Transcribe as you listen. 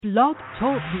Blog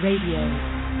Talk Radio.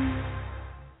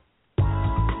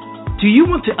 Do you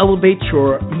want to elevate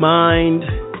your mind?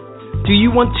 Do you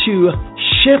want to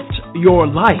shift your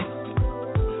life?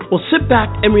 Well, sit back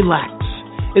and relax.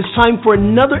 It's time for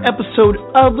another episode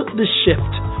of The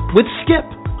Shift with Skip.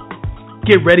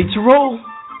 Get ready to roll.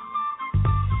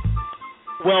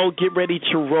 Well, get ready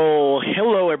to roll.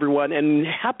 Hello, everyone, and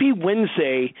happy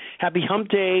Wednesday, happy hump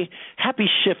day, happy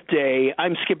shift day.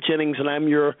 I'm Skip Jennings, and I'm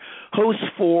your host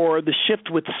for The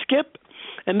Shift with Skip,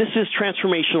 and this is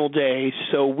Transformational Day,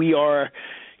 so we are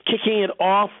kicking it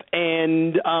off,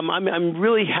 and I'm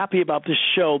really happy about this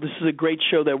show. This is a great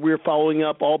show that we're following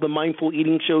up all the mindful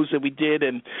eating shows that we did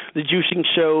and the juicing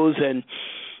shows and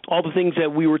all the things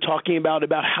that we were talking about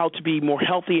how to be more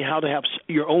healthy, how to have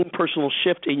your own personal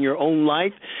shift in your own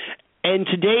life. And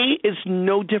today is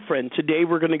no different. Today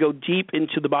we're going to go deep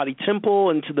into the body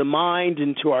temple, into the mind,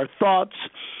 into our thoughts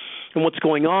and what's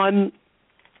going on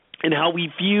and how we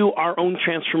view our own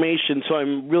transformation. So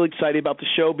I'm really excited about the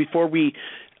show. Before we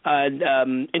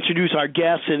introduce our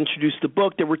guests and introduce the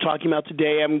book that we're talking about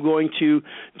today, I'm going to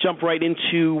jump right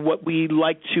into what we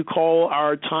like to call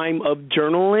our time of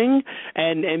journaling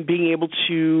and being able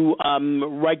to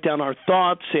write down our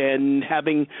thoughts and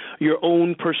having your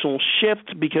own personal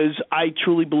shift, because I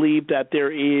truly believe that there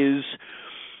is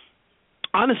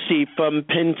honesty from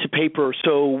pen to paper.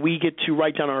 So we get to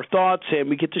write down our thoughts and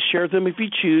we get to share them if we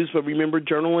choose. But remember,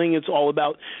 journaling is all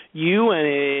about you, and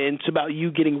it's about you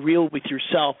getting real with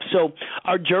yourself. So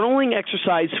our journaling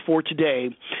exercise for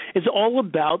today is all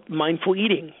about mindful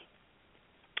eating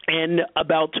and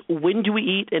about when do we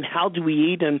eat and how do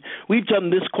we eat. And we've done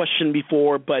this question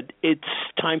before, but it's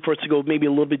time for us to go maybe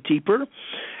a little bit deeper.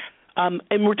 And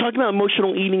we're talking about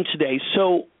emotional eating today.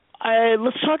 So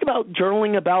let's talk about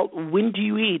journaling about when do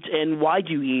you eat and why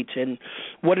do you eat and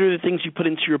what are the things you put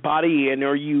into your body, and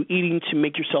are you eating to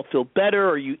make yourself feel better?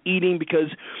 Are you eating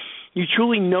because you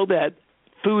truly know that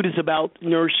food is about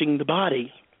nourishing the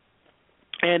body?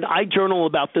 And I journal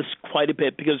about this quite a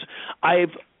bit because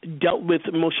I've dealt with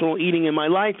emotional eating in my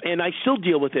life and I still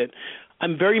deal with it.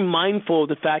 I'm very mindful of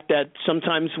the fact that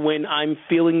sometimes when I'm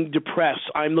feeling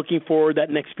depressed, I'm looking for that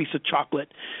next piece of chocolate.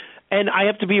 And I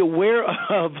have to be aware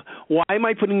of, why am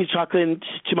I putting the chocolate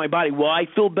into my body? Well, I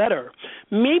feel better.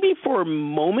 Maybe for a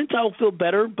moment I'll feel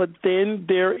better, but then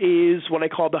there is what I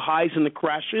call the highs and the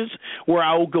crashes, where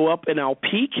I will go up and I'll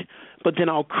peak, but then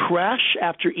I'll crash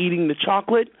after eating the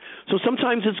chocolate. So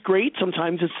sometimes it's great,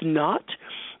 sometimes it's not.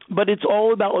 But it's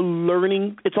all about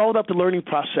learning. It's all about the learning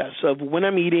process of when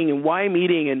I'm eating and why I'm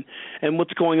eating and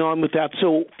what's going on with that.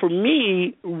 So for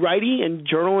me, writing and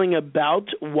journaling about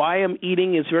why I'm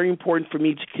eating is very important for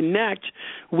me to connect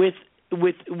with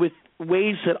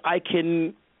ways that I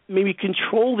can maybe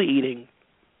control the eating.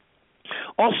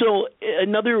 Also,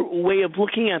 another way of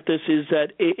looking at this is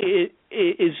that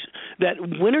is that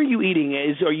when are you eating?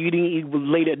 Are you eating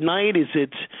late at night? Is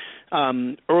it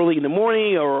early in the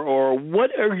morning, or what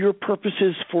are your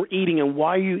purposes for eating and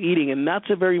why are you eating? And that's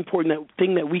a very important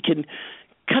thing that we can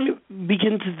kind of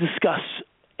begin to discuss.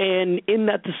 And in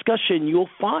that discussion, you'll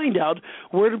find out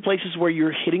where are the places where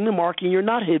you're hitting the mark and you're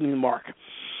not hitting the mark.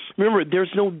 Remember,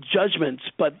 there's no judgments,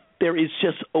 but there is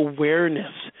just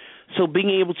awareness. So being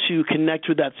able to connect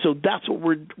with that. So that's what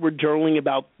we're journaling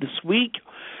about this week.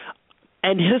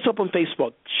 And hit us up on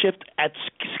Facebook,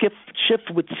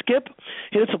 Shift with Skip.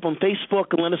 Hit us up on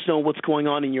Facebook and let us know what's going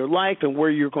on in your life and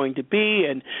where you're going to be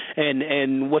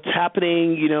and what's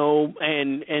happening,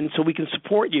 and so we can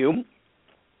support you.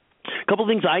 A couple of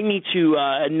things I need to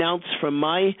announce from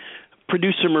my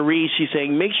producer Marie. She's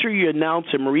saying, make sure you announce,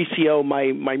 and Mauricio,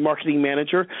 my marketing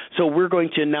manager. So we're going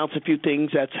to announce a few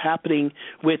things that's happening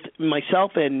with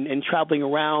myself and traveling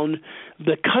around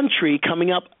the country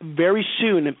coming up very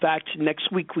soon. In fact,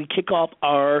 next week we kick off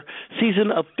our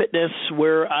season of fitness,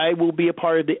 where I will be a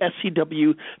part of the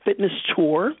SCW Fitness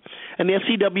Tour. And the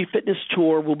SCW Fitness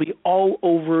Tour will be all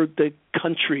over the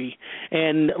country.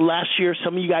 And last year,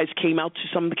 some of you guys came out to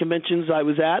some of the conventions I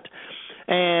was at,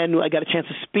 and I got a chance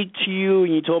to speak to you,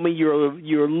 and you told me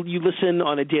you listen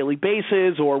on a daily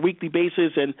basis or a weekly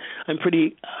basis, and I'm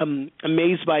pretty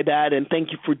amazed by that, and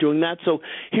thank you for doing that. So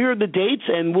here are the dates,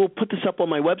 and we'll put this up on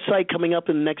my website coming up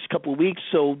in the next couple of weeks,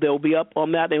 so they'll be up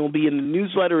on that, and will be in the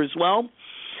newsletter as well.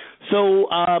 So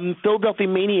Philadelphia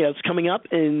Mania is coming up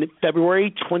in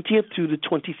February 20th through the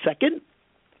 22nd.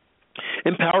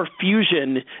 Empower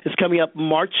Fusion is coming up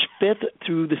March 5th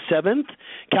through the 7th.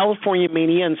 California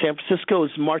Mania in San Francisco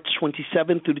is March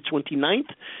 27th through the 29th.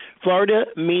 Florida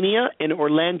Mania in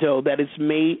Orlando, that is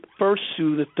May 1st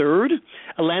through the 3rd.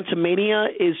 Atlanta Mania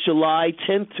is July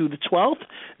 10th through the 12th.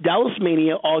 Dallas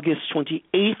Mania, August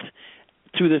 28th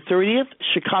through the 30th,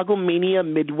 Chicago Mania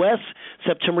Midwest,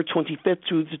 September 25th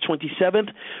through the 27th.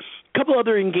 A couple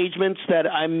other engagements that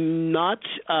I'm not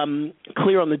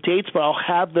clear on the dates, but I'll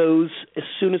have those as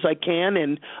soon as I can,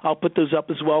 and I'll put those up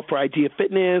as well for Idea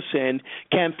Fitness and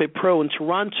CanFit Pro in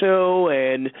Toronto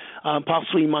and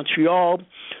possibly Montreal.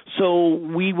 So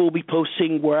we will be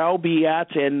posting where I'll be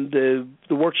at and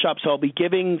the workshops I'll be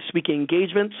giving, speaking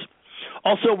engagements.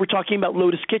 Also, we're talking about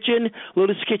Lotus Kitchen.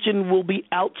 Lotus Kitchen will be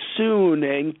out soon,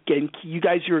 and you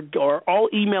guys are all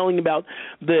emailing about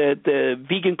the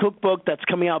vegan cookbook that's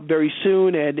coming out very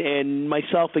soon, and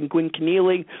myself and Gwen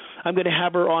Keneally, I'm going to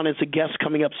have her on as a guest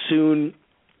coming up soon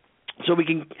so we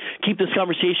can keep this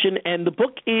conversation. And the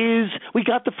book we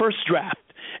got the first draft.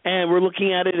 And we're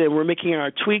looking at it, and we're making our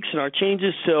tweaks and our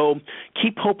changes. So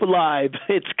keep hope alive.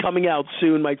 It's coming out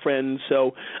soon, my friends.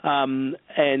 So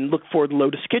and look for the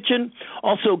Lotus Kitchen.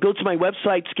 Also, go to my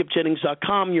website,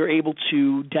 skipjennings.com. You're able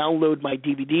to download my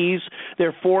DVDs. There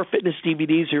are 4 fitness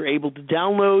DVDs you're able to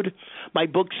download. My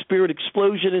book, Spirit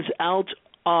Explosion, is out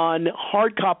on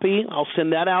hard copy. I'll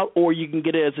send that out, or you can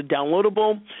get it as a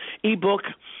downloadable ebook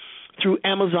through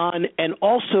Amazon and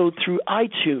also through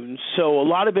iTunes. So a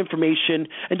lot of information.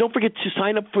 And don't forget to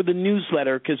sign up for the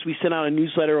newsletter, because we send out a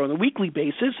newsletter on a weekly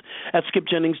basis at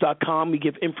skipjennings.com. We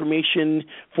give information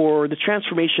for the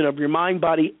transformation of your mind,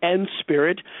 body, and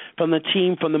spirit from the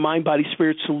team from the Mind, Body,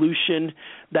 Spirit Solution.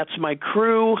 That's my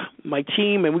crew, my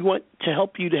team, and we want to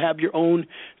help you to have your own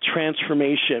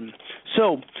transformation.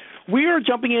 So we are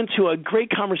jumping into a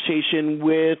great conversation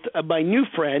with my new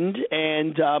friend,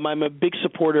 and I'm a big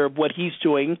supporter of what he's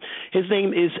doing. His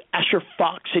name is Asher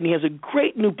Fox, and he has a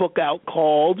great new book out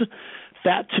called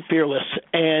Fat to Fearless,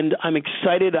 and I'm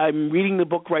excited. I'm reading the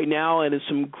book right now, and it's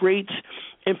some great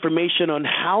information on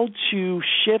how to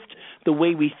shift the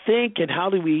way we think and how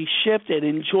do we shift and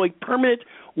enjoy permanent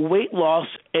weight loss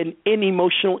and in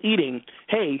emotional eating.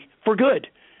 Hey, for good.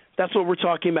 That's what we're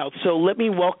talking about. So let me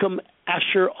welcome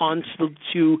Asher on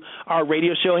to our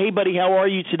radio show. Hey, buddy, how are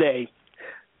you today?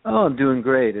 Oh, I'm doing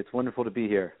great. It's wonderful to be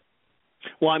here.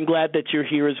 Well, I'm glad that you're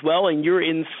here as well, and you're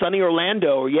in sunny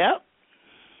Orlando, yeah?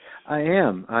 I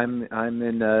am. I'm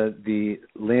in the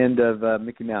land of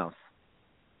Mickey Mouse.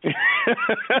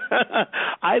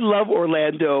 I love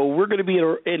Orlando. We're going to be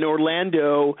in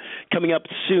Orlando coming up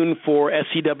soon for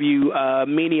SCW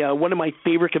Mania, one of my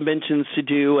favorite conventions to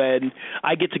do, and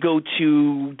I get to go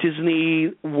to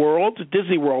Disney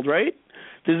World, right?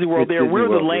 Disney World there. We're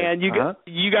the land. Yeah.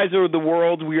 You guys are the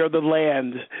world. We are the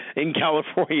land in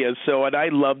California. So, and I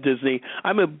love Disney.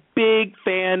 I'm a big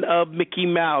fan of Mickey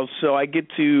Mouse, so I get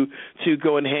to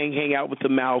go and hang out with the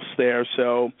mouse there.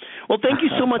 So, well, thank you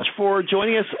so much for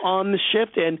joining us on the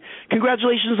shift, and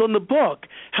congratulations on the book.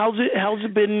 How's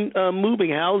it been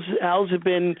moving? How's it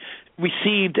been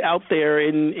received out there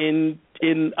in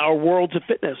our world of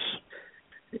fitness?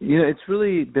 You know, it's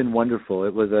really been wonderful.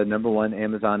 It was a #1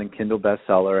 Amazon and Kindle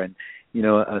bestseller. And, you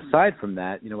know, aside from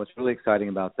that, you know, what's really exciting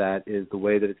about that is the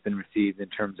way that it's been received in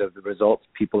terms of the results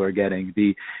people are getting.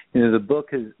 The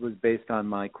book was based on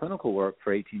my clinical work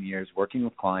for 18 years, working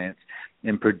with clients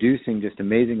and producing just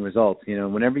amazing results. You know,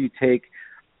 whenever you take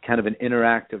kind of an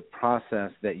interactive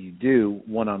process that you do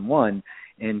one-on-one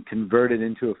and convert it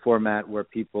into a format where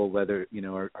people, whether, you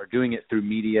know, are doing it through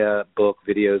media, book,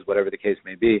 videos, whatever the case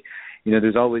may be, you know,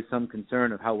 there's always some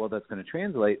concern of how well that's going to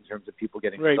translate in terms of people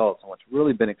getting results. And what's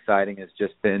really been exciting has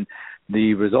just been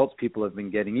the results people have been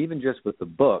getting, even just with the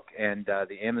book. And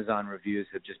the Amazon reviews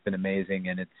have just been amazing,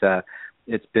 and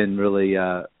it's been really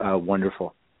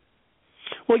wonderful.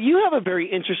 Well, you have a very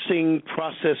interesting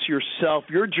process yourself,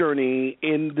 your journey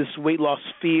in this weight loss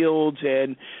field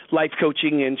and life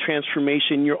coaching and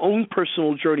transformation, your own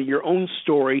personal journey, your own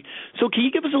story. So can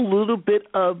you give us a little bit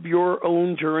of your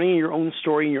own journey, your own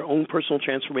story, and your own personal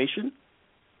transformation?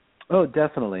 Oh,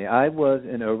 definitely. I was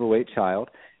an overweight child,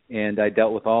 and I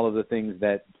dealt with all of the things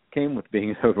that came with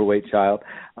being an overweight child.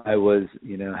 I was,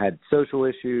 you know, had social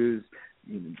issues,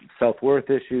 self-worth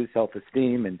issues,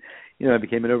 self-esteem, and, you know, I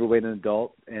became an overweight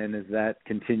adult, and as that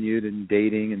continued in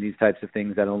dating and these types of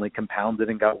things, that only compounded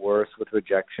and got worse with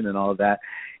rejection and all of that.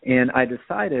 And I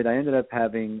ended up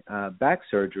having back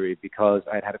surgery because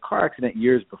I had a car accident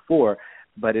years before,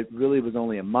 but it really was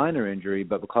only a minor injury,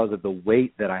 but because of the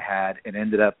weight that I had, it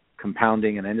ended up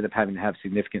compounding, and I ended up having to have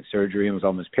significant surgery and was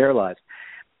almost paralyzed.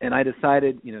 And I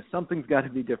decided, you know, something's got to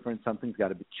be different, something's got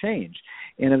to be changed.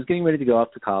 And I was getting ready to go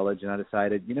off to college, and I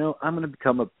decided, you know, I'm going to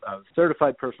become a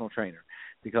certified personal trainer,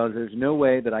 because there's no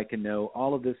way that I can know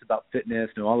all of this about fitness,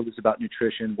 know all of this about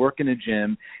nutrition, work in a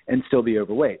gym, and still be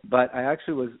overweight. But I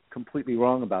actually was completely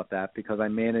wrong about that, because I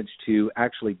managed to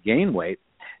actually gain weight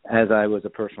as I was a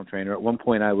personal trainer. At one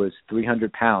point, I was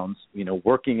 300 pounds,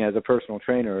 working as a personal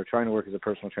trainer or trying to work as a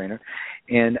personal trainer.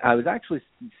 And I was actually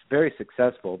very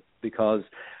successful because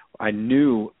I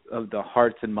knew of the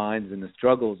hearts and minds and the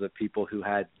struggles of people who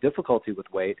had difficulty with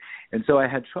weight. And so I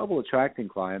had trouble attracting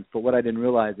clients, but what I didn't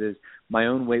realize is my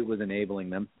own weight was enabling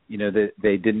them. That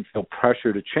they didn't feel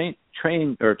pressure to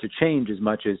train or to change as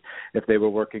much as if they were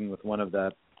working with one of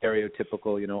the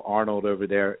stereotypical, Arnold over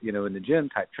there, in the gym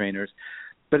type trainers.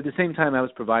 But at the same time, I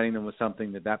was providing them with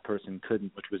something that person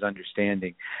couldn't, which was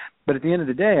understanding. But at the end of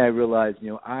the day, I realized,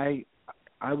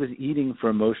 I was eating for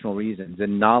emotional reasons,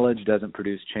 and knowledge doesn't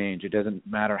produce change. It doesn't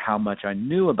matter how much I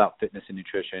knew about fitness and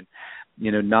nutrition.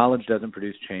 Knowledge doesn't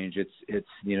produce change. It's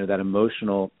that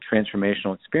emotional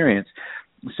transformational experience.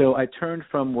 So I turned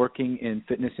from working in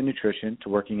fitness and nutrition to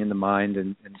working in the mind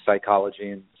and psychology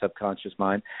and subconscious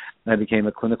mind. I became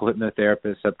a clinical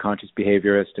hypnotherapist, subconscious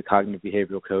behaviorist, a cognitive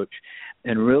behavioral coach,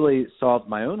 and really solved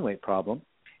my own weight problem.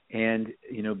 And,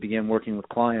 began working with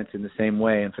clients in the same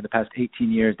way. And for the past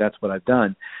 18 years, that's what I've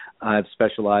done. I've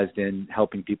specialized in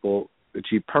helping people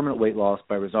achieve permanent weight loss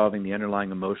by resolving the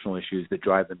underlying emotional issues that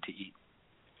drive them to eat.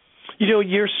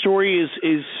 Your story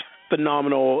is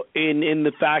phenomenal in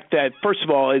the fact that, first of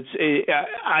all,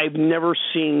 I've never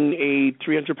seen a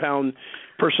 300-pound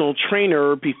personal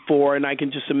trainer before, and I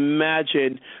can just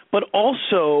imagine, but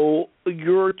also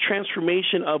your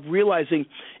transformation of realizing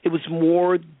it was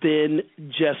more than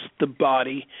just the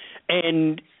body.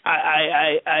 And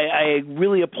I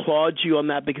really applaud you on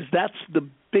that, because that's the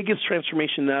biggest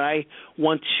transformation that I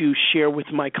want to share with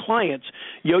my clients.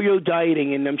 Yo-yo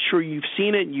dieting, and I'm sure you've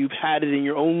seen it and you've had it in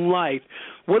your own life.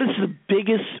 What is the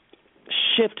biggest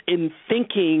shift in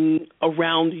thinking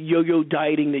around yo-yo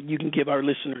dieting that you can give our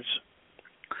listeners?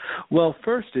 Well,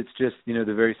 first, it's just,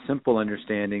 the very simple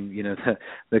understanding,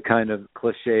 the kind of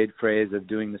cliched phrase of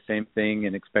doing the same thing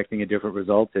and expecting a different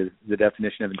result is the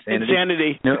definition of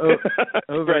insanity.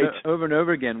 Over and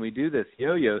over again, we do this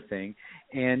yo-yo thing.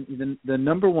 And the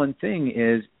number one thing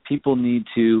is people need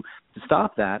to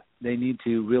stop that. They need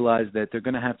to realize that they're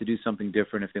going to have to do something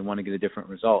different if they want to get a different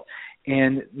result.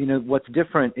 And, what's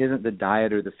different isn't the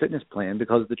diet or the fitness plan,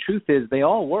 because the truth is they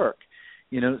all work.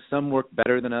 Some work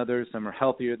better than others, some are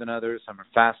healthier than others, some are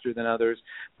faster than others,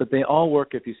 but they all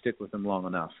work if you stick with them long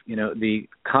enough. The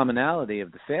commonality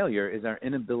of the failure is our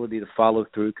inability to follow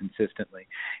through consistently,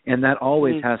 and that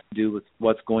always has to do with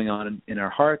what's going on in our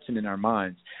hearts and in our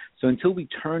minds. So until we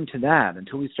turn to that,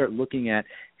 until we start looking at,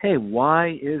 hey,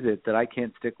 why is it that I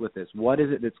can't stick with this? What is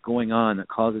it that's going on that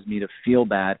causes me to feel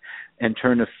bad and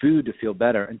turn to food to feel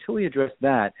better? Until we address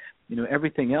that,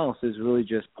 everything else is really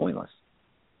just pointless.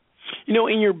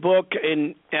 In your book,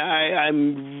 and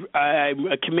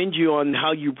I commend you on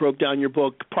how you broke down your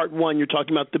book. Part 1, you're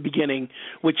talking about the beginning,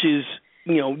 which is,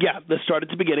 let's start at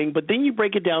the beginning, but then you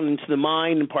break it down into the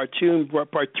mind. And part 2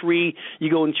 and part 3, you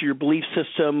go into your belief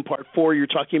system. Part 4, you're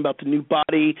talking about the new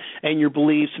body and your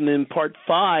beliefs. And then part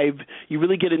 5, you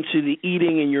really get into the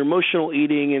eating and your emotional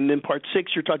eating. And then part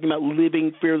 6, you're talking about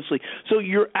living fearlessly. So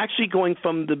you're actually going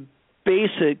from the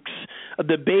basics,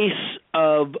 the base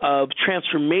of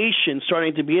transformation,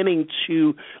 starting at the beginning,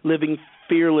 to living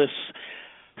fearless.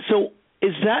 So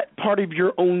is that part of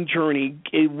your own journey?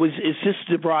 Is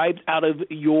this derived out of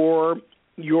your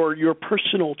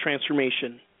personal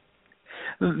transformation?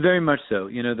 Very much so.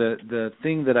 The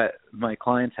thing that my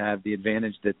clients have, the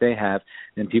advantage that they have,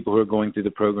 and people who are going through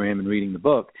the program and reading the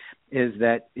book, is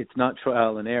that it's not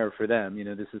trial and error for them.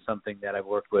 This is something that I've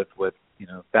worked with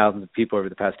thousands of people over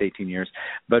the past 18 years.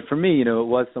 But for me, it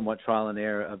was somewhat trial and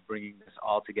error of bringing this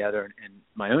all together and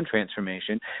my own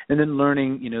transformation, and then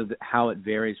learning, how it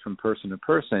varies from person to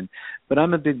person. But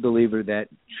I'm a big believer that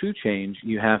true change,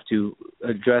 you have to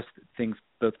address things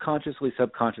both consciously,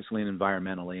 subconsciously, and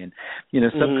environmentally. And,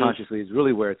 subconsciously is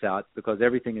really where it's out, because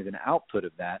everything is an output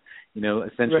of that.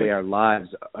 Essentially our lives,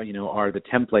 are the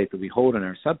template that we hold in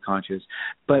our subconscious,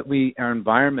 but our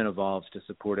environment evolves to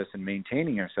support us in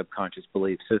maintaining our subconscious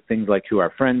beliefs. So things like who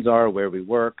our friends are, where we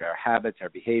work, our habits, our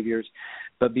behaviors.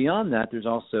 But beyond that, there's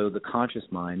also the conscious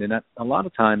mind. And a lot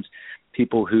of times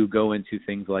people who go into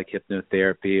things like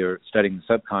hypnotherapy or studying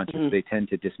the subconscious, they tend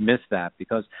to dismiss that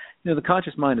because, the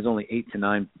conscious mind is only 8 to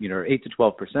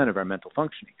 12% of our mental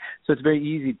functioning. So it's very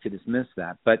easy to dismiss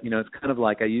that. But, it's kind of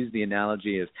like I use the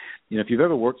analogy of, if you've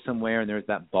ever worked somewhere and there's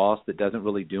that boss that doesn't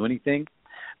really do anything,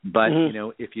 but,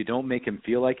 if you don't make him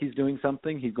feel like he's doing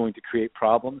something, he's going to create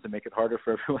problems and make it harder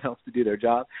for everyone else to do their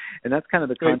job. And that's kind of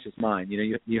the conscious mind.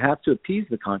 You have to appease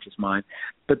the conscious mind.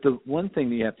 But the one thing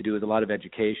that you have to do is a lot of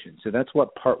education. So that's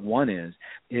what part 1 is,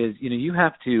 you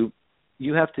have to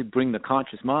you have to bring the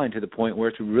conscious mind to the point where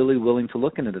it's really willing to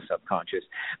look into the subconscious.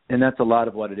 And that's a lot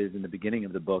of what it is in the beginning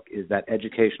of the book, is that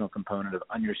educational component of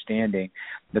understanding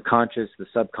the conscious, the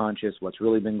subconscious, what's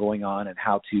really been going on, and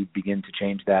how to begin to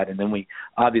change that. And then we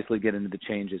obviously get into the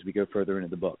change as we go further into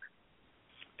the book.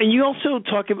 And you also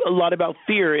talk a lot about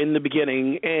fear in the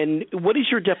beginning. And what is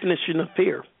your definition of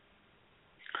fear?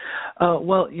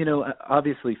 Well,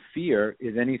 obviously fear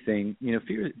is anything.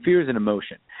 Fear is an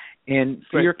emotion, and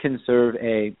fear can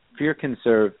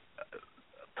serve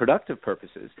productive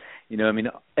purposes.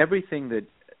 Everything that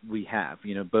we have,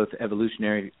 both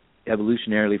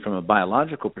evolutionarily from a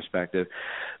biological perspective,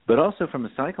 but also from a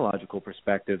psychological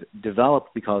perspective,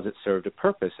 developed because it served a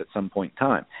purpose at some point in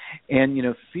time. And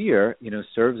fear,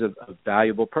 serves a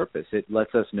valuable purpose. It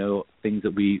lets us know things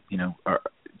that we,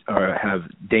 or have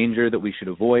danger that we should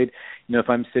avoid. If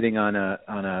I'm sitting on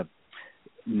a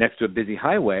next to a busy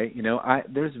highway,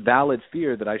 there's valid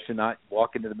fear that I should not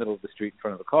walk into the middle of the street in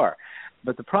front of a car.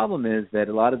 But the problem is that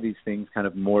a lot of these things kind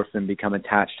of morph and become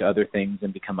attached to other things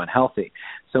and become unhealthy.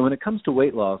 So when it comes to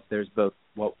weight loss, there's both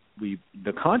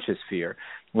the conscious fear,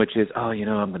 which is,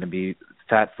 I'm going to be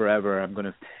fat forever, I'm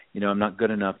not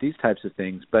good enough, these types of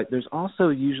things. But there's also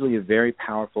usually a very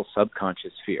powerful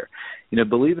subconscious fear.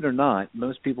 Believe it or not,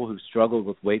 most people who've struggled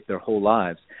with weight their whole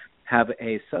lives have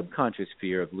a subconscious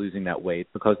fear of losing that weight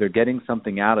because they're getting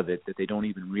something out of it that they don't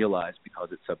even realize because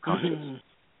it's subconscious.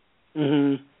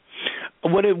 Mm-hmm.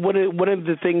 One of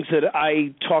the things that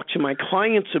I talk to my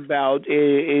clients about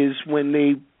is when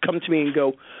they come to me and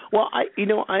go, well,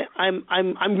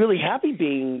 I'm really happy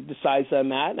being the size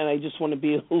I'm at, and I just want to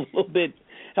be a little bit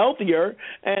healthier.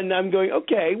 And I'm going,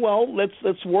 okay, well,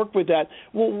 let's work with that.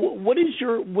 Well, what is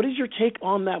your take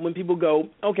on that when people go,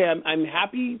 okay, I'm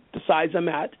happy the size I'm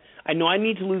at. I know I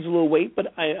need to lose a little weight,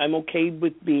 but I'm okay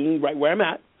with being right where I'm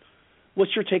at.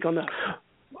 What's your take on that?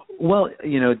 Well,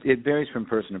 it varies from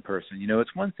person to person.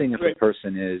 It's one thing if a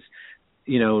person is,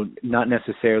 not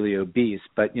necessarily obese,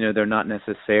 but, they're not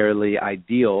necessarily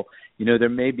ideal. There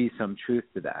may be some truth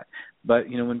to that. But,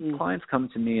 when clients come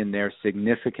to me and they're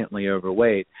significantly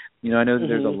overweight, I know that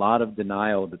there's a lot of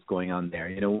denial that's going on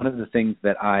there. One of the things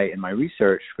that in my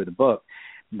research for the book,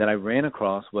 that I ran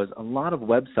across was a lot of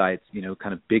websites,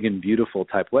 kind of big and beautiful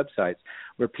type websites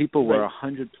where people were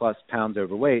 100 plus pounds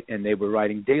overweight and they were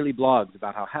writing daily blogs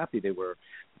about how happy they were,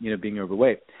 being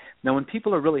overweight. Now, when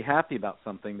people are really happy about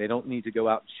something, they don't need to go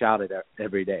out and shout it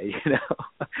every day,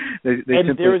 They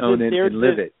simply own it and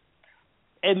live it.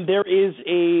 And there is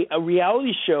a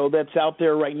reality show that's out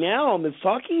there right now that's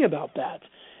talking about that.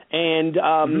 And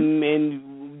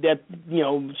and that,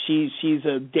 she's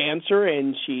a dancer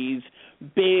and she's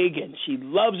big and she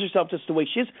loves herself just the way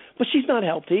she is, but she's not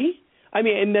healthy. I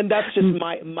mean, and then that's just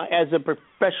my as a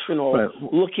professional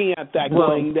looking at that,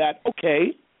 going that,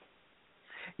 okay.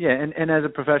 Yeah, and as a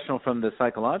professional from the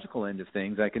psychological end of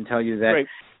things, I can tell you that,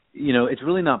 it's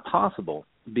really not possible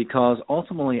because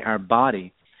ultimately our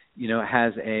body,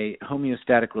 has a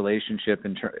homeostatic relationship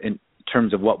in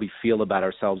terms of what we feel about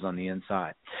ourselves on the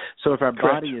inside. So if our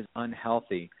body is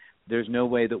unhealthy, there's no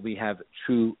way that we have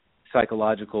true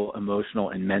psychological,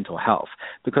 emotional, and mental health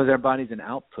because our body's an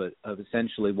output of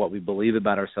essentially what we believe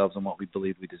about ourselves and what we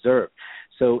believe we deserve.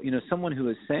 So, someone who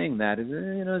is saying that is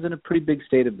in a pretty big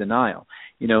state of denial,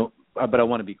 but I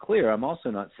want to be clear. I'm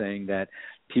also not saying that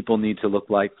people need to look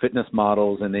like fitness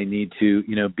models and they need to,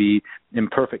 be in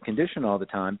perfect condition all the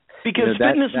time. Because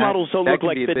fitness models don't look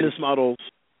like fitness models.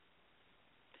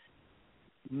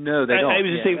 No, they don't. I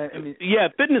was just saying,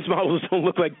 fitness models don't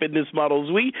look like fitness models.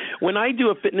 When I do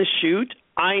a fitness shoot,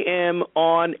 I am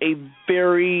on a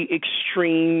very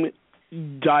extreme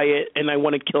diet, and I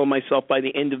want to kill myself by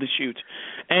the end of the shoot.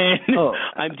 And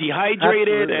I'm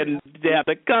dehydrated, and they have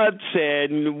the guts.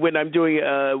 And when I'm doing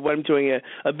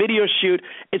a video shoot,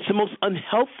 it's the most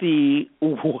unhealthy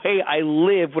way I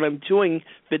live when I'm doing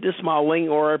fitness modeling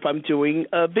or if I'm doing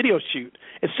a video shoot.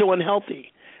 It's so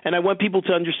unhealthy. And I want people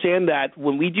to understand that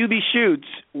when we do these shoots,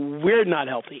 we're not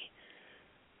healthy.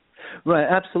 Right,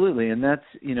 absolutely. And that's,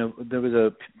 there was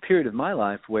a period of my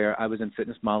life where I was in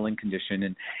fitness modeling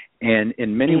condition, and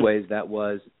in many ways that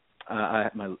was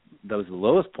that was the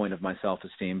lowest point of my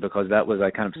self-esteem because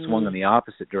I kind of swung in the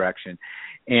opposite direction.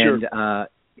 And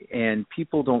and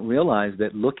people don't realize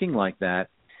that looking like that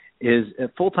is a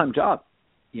full-time job.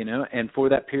 And for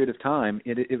that period of time,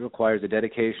 it requires a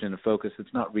dedication and a focus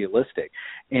that's not realistic.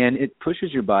 And it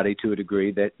pushes your body to a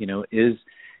degree that, is,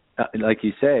 like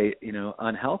you say,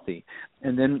 unhealthy.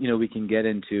 And then, we can get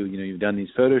into, you've done these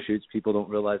photo shoots. People don't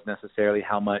realize necessarily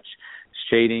how much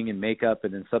shading and makeup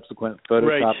and then subsequent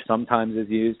Photoshop sometimes is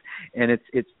used. And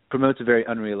it promotes a very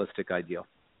unrealistic ideal.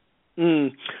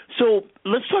 So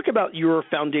let's talk about your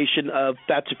foundation of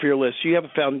Fat to Fearless. You have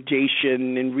a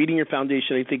foundation, and reading your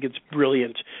foundation, I think it's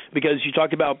brilliant because you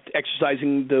talk about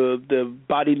exercising the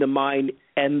body, the mind,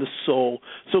 and the soul.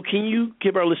 So can you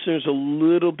give our listeners a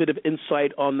little bit of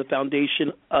insight on the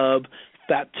foundation of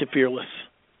Fat to Fearless?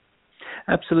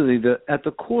 Absolutely. At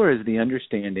the core is the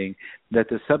understanding that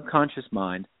the subconscious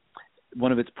mind,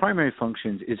 one of its primary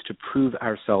functions is to prove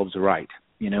ourselves right.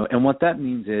 And what that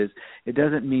means is it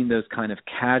doesn't mean those kind of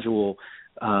casual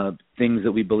things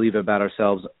that we believe about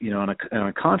ourselves, on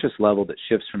a conscious level that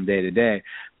shifts from day to day,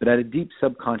 but at a deep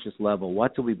subconscious level,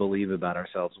 what do we believe about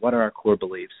ourselves? What are our core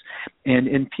beliefs? And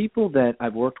in people that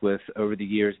I've worked with over the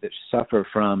years that suffer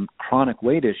from chronic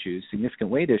weight issues, significant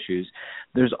weight issues,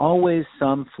 there's always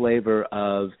some flavor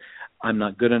of I'm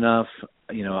not good enough,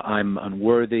 I'm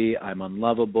unworthy, I'm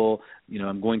unlovable,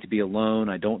 I'm going to be alone,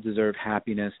 I don't deserve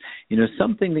happiness,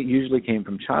 something that usually came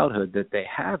from childhood that they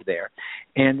have there.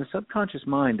 And the subconscious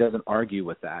mind doesn't argue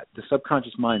with that. The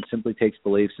subconscious mind simply takes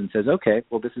beliefs and says, okay,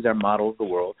 well, this is our model of the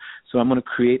world, so I'm going to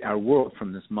create our world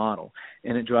from this model.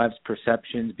 And it drives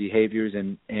perceptions, behaviors,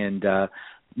 and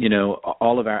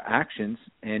all of our actions,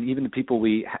 and even the people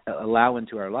we allow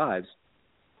into our lives.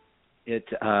 It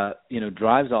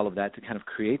drives all of that to kind of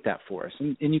create that for us.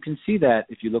 And you can see that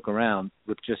if you look around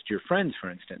with just your friends,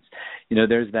 for instance.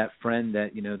 There's that friend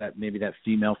that, that maybe that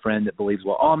female friend that believes,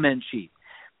 well, all men cheat.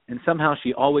 And somehow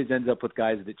she always ends up with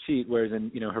guys that cheat, whereas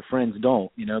her friends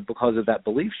don't, because of that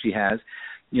belief she has.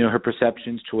 Her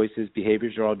perceptions, choices,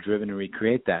 behaviors are all driven to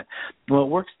recreate that. Well, it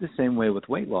works the same way with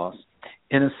weight loss.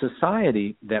 In a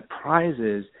society that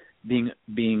prizes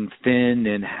being thin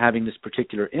and having this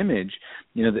particular image,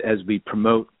 as we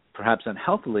promote perhaps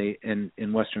unhealthily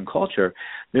in Western culture,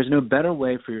 there's no better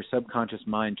way for your subconscious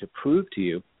mind to prove to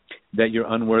you that you're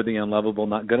unworthy, unlovable,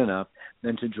 not good enough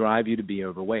than to drive you to be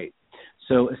overweight.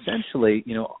 So essentially,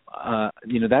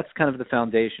 that's kind of the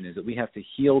foundation, is that we have to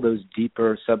heal those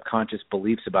deeper subconscious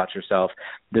beliefs about yourself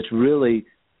that's really,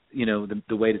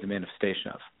 the weight is a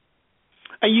manifestation of.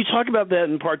 And you talk about that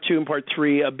in part 2 and part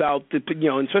 3 about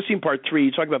especially in part 3,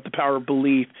 you talk about the power of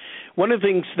belief. One of the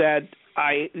things that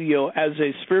I, as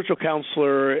a spiritual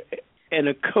counselor and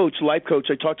a coach, life coach,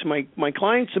 I talk to my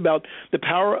clients about the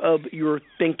power of your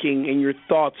thinking and your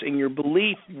thoughts, and your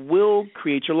belief will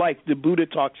create your life. The Buddha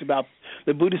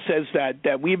says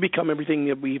that we have become everything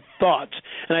that we've thought.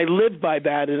 And I live by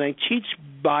that, and I teach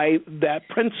by that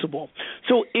principle.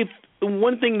 So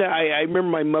one thing that I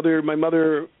remember my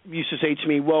mother used to say to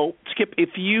me, well, Skip, if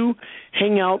you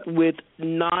hang out with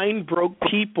 9 broke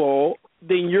people,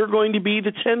 then you're going to be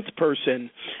the 10th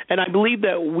person. And I believe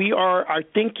that our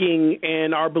thinking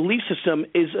and our belief system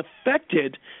is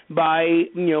affected by,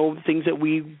 things that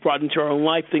we brought into our own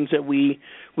life,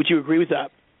 would you agree with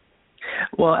that?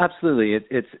 Well, absolutely.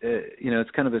 It's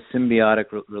kind of a symbiotic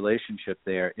relationship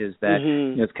there, is that,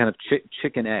 it's kind of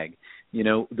chicken egg.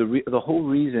 The whole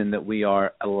reason that we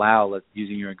are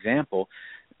using your example,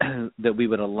 that we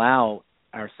would allow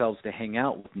ourselves to hang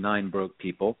out with 9 broke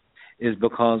people is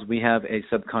because we have a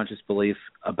subconscious belief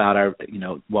about our,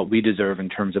 what we deserve in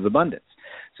terms of abundance.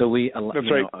 So we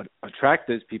attract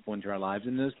those people into our lives,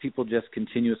 and those people just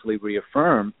continuously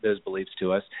reaffirm those beliefs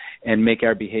to us and make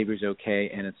our behaviors okay,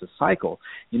 and it's a cycle.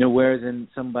 Whereas in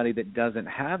somebody that doesn't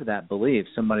have that belief,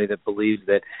 somebody that believes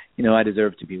that, I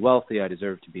deserve to be wealthy, I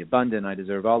deserve to be abundant, I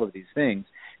deserve all of these things,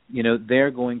 they're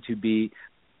going to be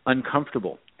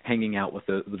uncomfortable hanging out with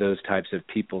those types of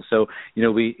people. So,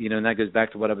 and that goes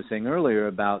back to what I was saying earlier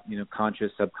about,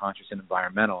 conscious, subconscious, and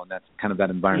environmental, and that's kind of that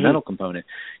environmental component.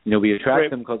 We attract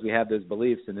them because we have those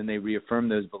beliefs, and then they reaffirm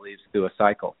those beliefs through a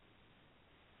cycle.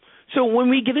 So when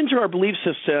we get into our belief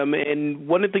system, and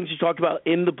one of the things you talk about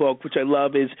in the book, which I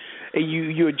love, is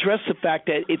you address the fact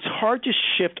that it's hard to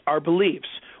shift our beliefs.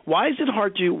 Why is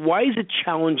it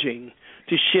challenging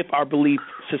to shift our belief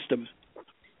system?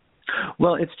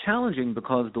 Well, it's challenging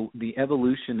because the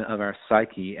evolution of our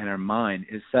psyche and our mind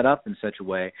is set up in such a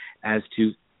way as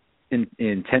to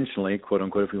intentionally, quote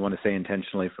unquote, if we want to say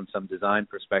intentionally from some design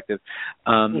perspective,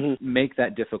 make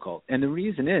that difficult. And the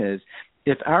reason is,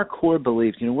 if our core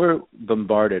beliefs, we're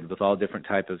bombarded with all different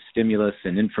type of stimulus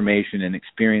and information and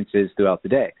experiences throughout the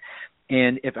day.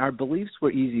 And if our beliefs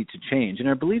were easy to change, and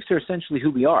our beliefs are essentially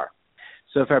who we are.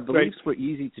 So if our beliefs were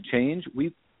easy to change,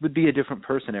 we would be a different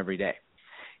person every day.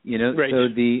 There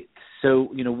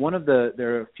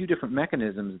are a few different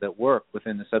mechanisms that work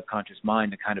within the subconscious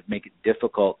mind to kind of make it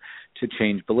difficult to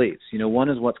change beliefs. One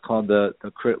is what's called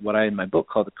what I in my book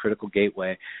call the critical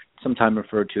gateway, sometimes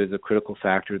referred to as the critical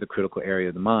factor, the critical area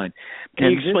of the mind. Can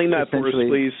you explain that for us,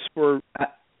 please?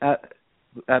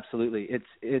 Absolutely.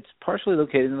 It's partially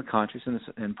located in the conscious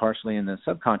and partially in the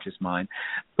subconscious mind.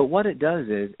 But what it does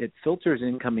is it filters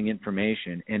incoming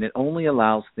information, and it only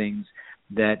allows things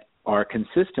that are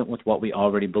consistent with what we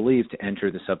already believe to enter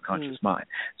the subconscious mind.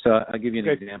 So I'll give you an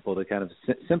example to kind of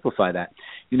simplify that.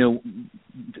 You know,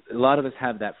 a lot of us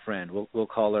have that friend. We'll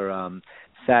call her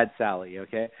Sad Sally,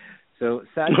 okay? So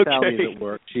Sad Sally is at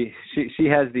work. She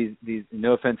has these.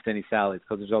 No offense to any Sallys,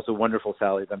 because there's also wonderful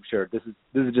Sallys, I'm sure. This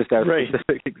is just our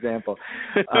specific example.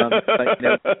 But you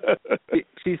know,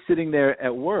 she's sitting there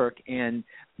at work, and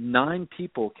 9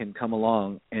 people can come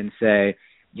along and say,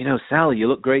 you know, Sally, you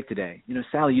look great today. You know,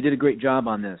 Sally, you did a great job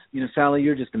on this. You know, Sally,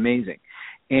 you're just amazing.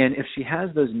 And if she has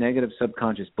those negative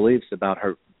subconscious beliefs about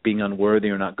her being unworthy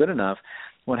or not good enough,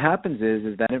 what happens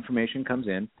is that information comes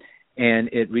in, and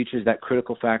it reaches that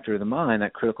critical factor of the mind,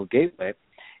 that critical gateway,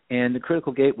 and the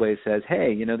critical gateway says,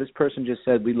 hey, you know, this person just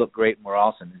said we look great and we're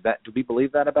awesome. Do we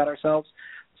believe that about ourselves?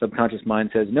 Subconscious mind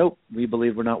says, nope, we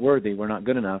believe we're not worthy, we're not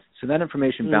good enough. So that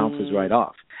information bounces right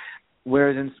off.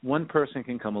 Whereas one person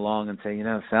can come along and say, you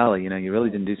know, Sally, you know, you really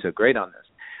didn't do so great on this.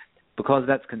 Because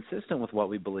that's consistent with what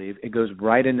we believe, it goes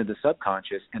right into the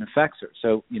subconscious and affects her.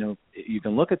 So, you know, you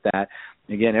can look at that.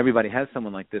 Again, everybody has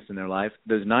someone like this in their life.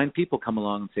 Those 9 people come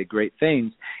along and say great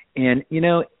things. And, you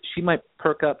know, she might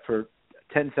perk up for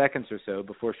 10 seconds or so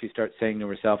before she starts saying to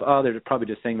herself, oh, they're probably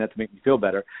just saying that to make me feel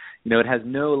better. You know, it has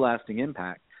no lasting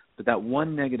impact. But that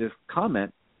one negative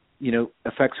comment, you know,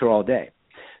 affects her all day.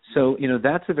 So, you know,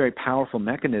 that's a very powerful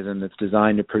mechanism that's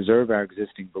designed to preserve our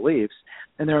existing beliefs.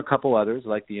 And there are a couple others,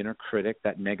 like the inner critic,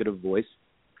 that negative voice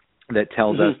that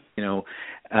tells us, you know,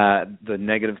 the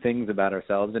negative things about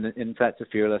ourselves. And in fact, to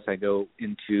Fearless, I go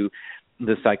into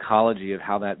the psychology of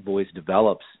how that voice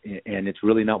develops, and it's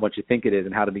really not what you think it is,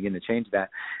 and how to begin to change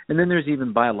that. And then there's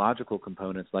even biological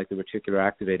components like the reticular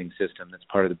activating system that's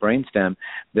part of the brainstem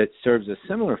that serves a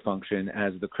similar function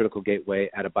as the critical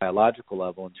gateway at a biological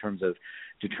level in terms of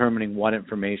determining what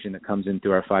information that comes in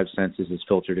through our 5 senses is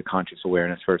filtered to conscious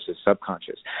awareness versus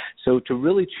subconscious. So to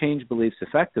really change beliefs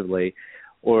effectively,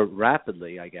 or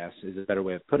rapidly, I guess, is a better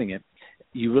way of putting it,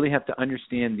 you really have to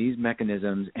understand these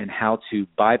mechanisms and how to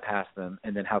bypass them,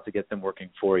 and then how to get them working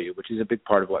for you, which is a big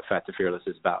part of what Fat to Fearless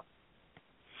is about.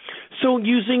 So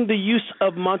using the use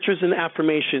of mantras and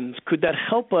affirmations, could that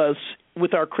help us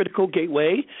with our critical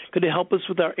gateway? Could it help us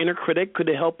with our inner critic? Could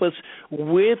it help us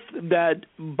with that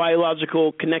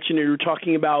biological connection that you're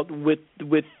talking about with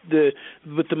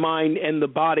the mind and the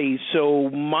body? So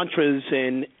mantras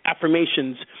and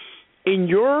affirmations, in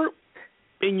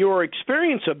your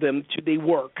experience of them, do they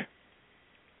work?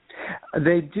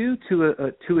 They do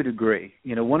to a degree.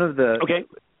 You know, one of the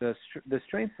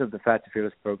strengths of the Fat to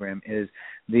Fearless program is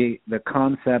the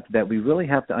concept that we really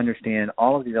have to understand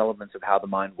all of these elements of how the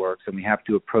mind works, and we have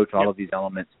to approach all of these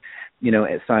elements, you know,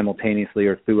 simultaneously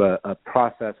or through a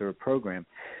process or a program.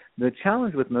 The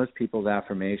challenge with most people's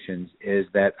affirmations is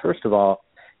that, first of all,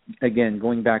 again,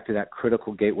 going back to that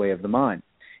critical gateway of the mind,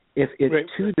 if it's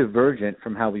too divergent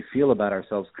from how we feel about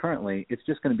ourselves currently, it's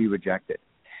just going to be rejected.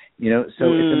 You know,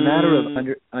 so it's a matter of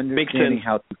understanding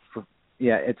how to.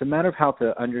 It's a matter of how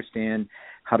to understand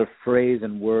how to phrase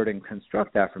and word and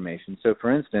construct affirmations. So,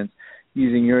 for instance,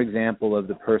 using your example of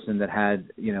the person that had,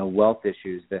 you know, wealth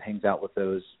issues, that hangs out with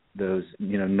those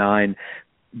you know, 9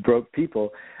 broke people,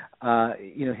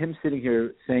 you know, him sitting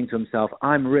here saying to himself,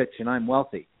 "I'm rich and I'm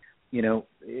wealthy." You know,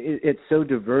 it's so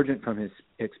divergent from his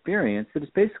experience that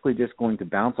it's basically just going to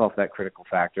bounce off that critical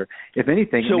factor. If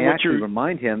anything, it may actually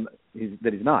remind him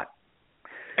that he's not.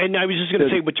 And I was just going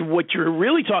to say, but what you're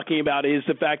really talking about is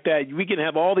the fact that we can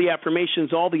have all the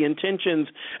affirmations, all the intentions,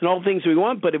 and all the things we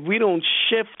want, but if we don't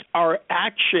shift our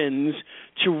actions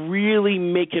to really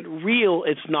make it real,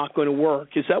 it's not going to work.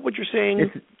 Is that what you're saying?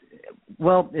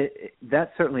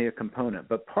 That's certainly a component,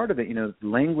 but part of it, you know,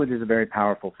 language is a very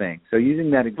powerful thing. So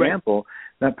using that example,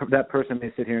 that person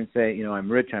may sit here and say, you know,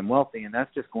 I'm rich, I'm wealthy, and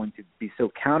that's just going to be so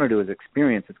counter to his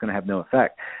experience, it's going to have no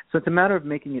effect. So it's a matter of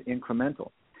making it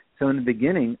incremental. So in the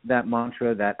beginning, that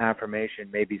mantra, that affirmation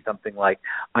may be something like,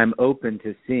 I'm open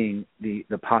to seeing the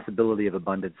possibility of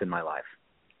abundance in my life,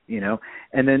 you know,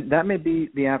 and then that may be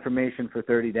the affirmation for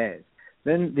 30 days.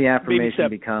 Then the affirmation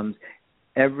becomes,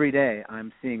 every day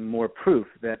I'm seeing more proof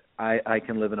that I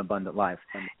can live an abundant life.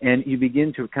 And you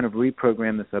begin to kind of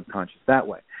reprogram the subconscious that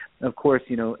way. Of course,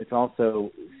 you know, it's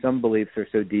also, some beliefs are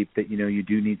so deep that, you know, you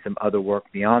do need some other work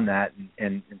beyond that.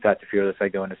 And in fact, to Fearless, I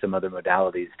go into some other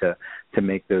modalities to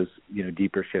make those, you know,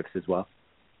 deeper shifts as well.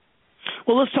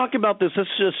 Well, let's talk about this. Let's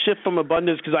just shift from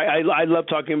abundance, because I love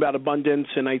talking about abundance,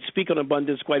 and I speak on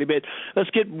abundance quite a bit. Let's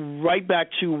get right back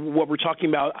to what we're talking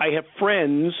about. I have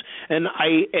friends, and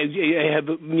I have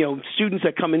students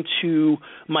that come into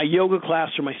my yoga class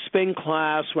or my spin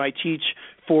class where I teach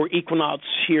for Equinox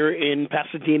here in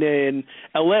Pasadena and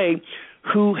LA,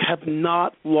 who have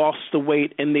not lost the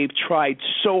weight, and they've tried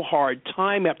so hard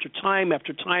time after time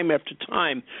after time after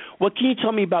time. What can you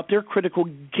tell me about their critical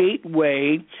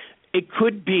gateway? It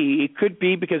could be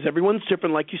because everyone's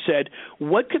different, like you said.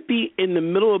 What could be in the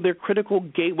middle of their critical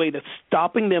gateway that's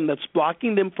stopping them, that's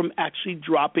blocking them from actually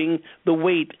dropping the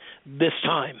weight this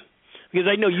time? Because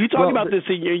I know you talk about this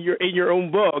in your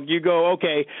own book. You go,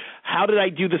 okay, how did I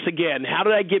do this again? How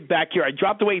did I get back here? I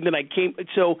dropped the weight and then I came.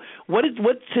 So what's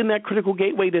in that critical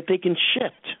gateway that they can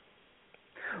shift?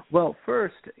 Well,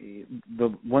 first, the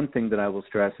one thing that I will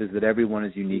stress is that everyone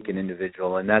is unique and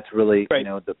individual, and that's really, right.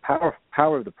 The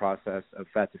power of the process of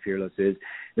Fat to Fearless is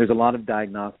there's a lot of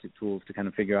diagnostic tools to kind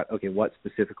of figure out, okay, what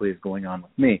specifically is going on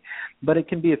with me. But it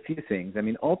can be a few things. I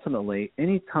mean, ultimately,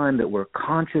 any time that we're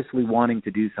consciously wanting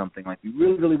to do something, like we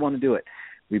really, really want to do it,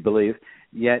 we believe,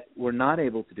 yet we're not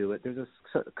able to do it, there's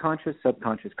a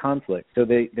conscious-subconscious conflict. So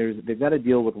they've got to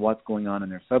deal with what's going on in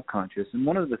their subconscious. And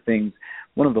one of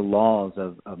the laws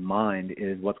of mind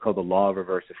is what's called the law of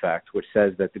reverse effect, which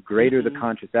says that the greater the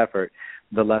conscious effort,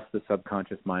 the less the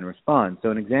subconscious mind responds.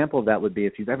 So an example of that would be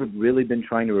if you've ever really been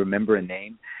trying to remember a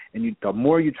name, and the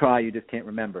more you try, you just can't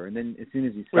remember. And then as soon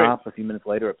as you stop, a few minutes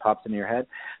later, it pops into your head.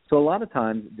 So a lot of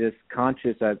times this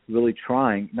conscious really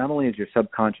trying, not only is your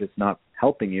subconscious not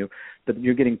helping you, but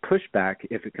you're getting pushback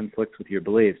if it conflicts with your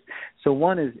beliefs. So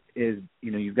one is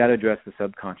you've got to address the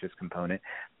subconscious component.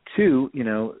 Two,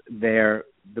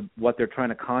 what they're trying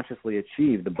to consciously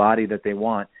achieve, the body that they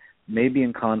want, may be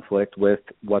in conflict with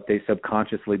what they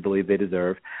subconsciously believe they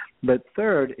deserve. But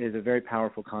third is a very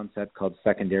powerful concept called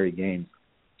secondary gains.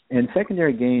 And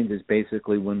secondary gains is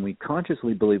basically when we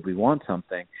consciously believe we want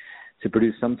something to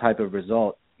produce some type of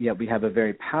result, yet we have a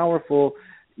very powerful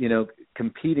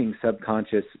competing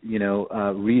subconscious,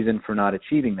 reason for not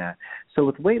achieving that. So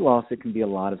with weight loss, it can be a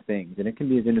lot of things, and it can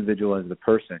be as individual as the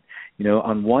person.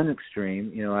 On one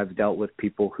extreme, I've dealt with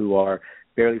people who are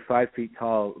barely 5 feet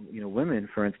tall, women,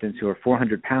 for instance, who are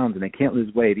 400 pounds and they can't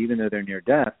lose weight even though they're near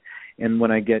death. And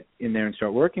when I get in there and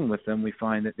start working with them, we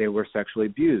find that they were sexually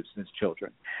abused as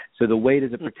children. So the weight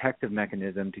is a protective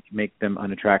mechanism to make them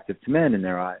unattractive to men in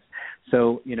their eyes.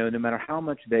 So, no matter how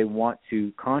much they want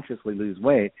to consciously lose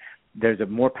weight, there's a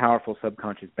more powerful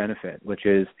subconscious benefit, which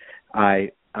is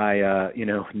I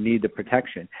need the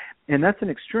protection. And that's an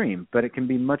extreme, but it can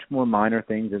be much more minor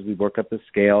things as we work up the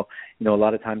scale. A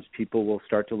lot of times people will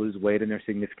start to lose weight and their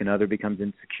significant other becomes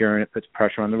insecure and it puts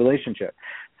pressure on the relationship.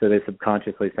 So they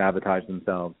subconsciously sabotage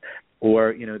themselves.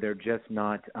 Or, they're just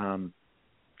not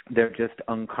they're just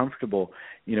uncomfortable,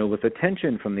 with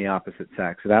attention from the opposite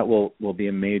sex. So that will be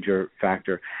a major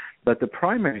factor. But the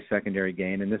primary secondary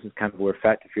gain, and this is kind of where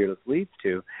Fat to Fearless leads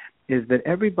to, is that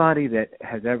everybody that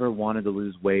has ever wanted to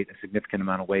lose weight, a significant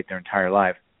amount of weight their entire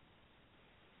life,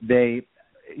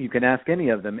 you can ask any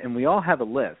of them, and we all have a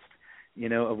list,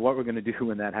 of what we're going to do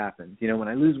when that happens. When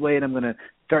I lose weight, I'm going to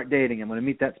start dating. I'm going to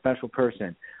meet that special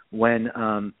person. When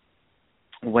I'm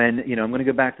going to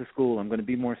go back to school, I'm going to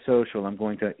be more social. I'm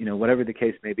going to, whatever the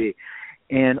case may be.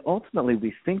 And ultimately,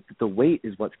 we think that the weight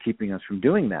is what's keeping us from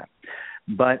doing that.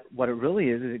 But what it really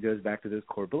is it goes back to those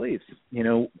core beliefs.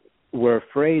 We're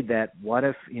afraid that what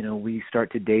if, we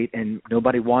start to date and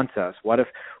nobody wants us? What if,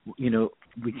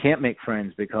 we can't make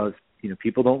friends because,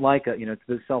 people don't like it? It's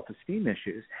the self-esteem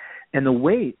issues. And the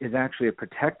weight is actually a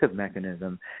protective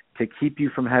mechanism to keep you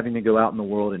from having to go out in the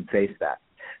world and face that.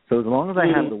 So as long as I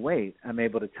have the weight, I'm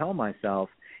able to tell myself,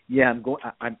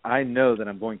 I know that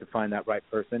I'm going to find that right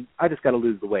person. I just got to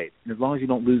lose the weight. And as long as you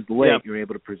don't lose the weight, you're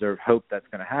able to preserve hope that's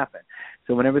going to happen.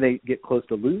 So whenever they get close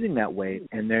to losing that weight,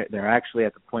 and they're actually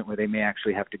at the point where they may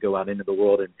actually have to go out into the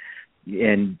world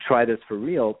and try this for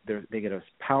real, they get a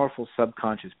powerful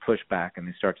subconscious pushback, and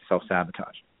they start to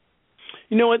self-sabotage.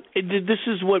 You know what? This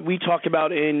is what we talk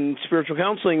about in spiritual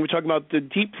counseling. We talk about the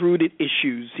deep-rooted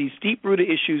issues, these deep-rooted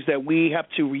issues that we have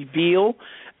to reveal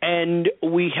and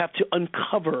we have to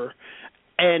uncover.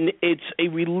 And it's a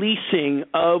releasing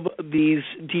of these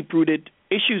deep-rooted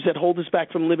issues that hold us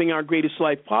back from living our greatest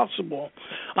life possible.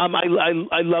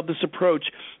 I love this approach.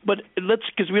 But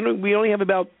because we only have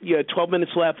about 12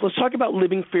 minutes left, let's talk about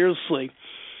living fearlessly.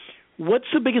 What's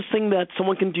the biggest thing that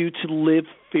someone can do to live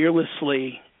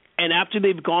fearlessly? And after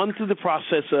they've gone through the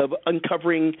process of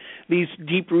uncovering these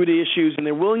deep-rooted issues and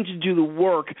they're willing to do the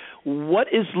work, what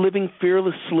does living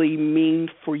fearlessly mean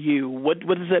for you? What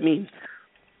does that mean?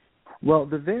 Well,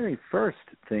 the very first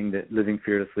thing that living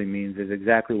fearlessly means is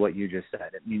exactly what you just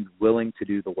said. It means willing to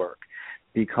do the work,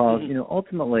 because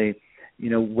ultimately,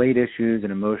 weight issues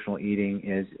and emotional eating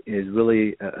is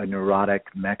really a neurotic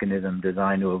mechanism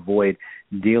designed to avoid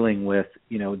dealing with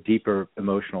deeper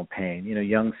emotional pain.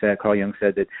 Carl Jung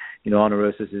said that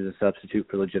neurosis is a substitute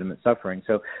for legitimate suffering.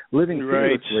 So living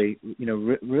fearlessly,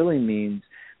 really means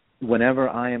whenever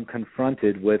I am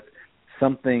confronted with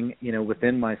something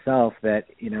within myself that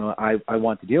I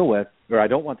want to deal with, or I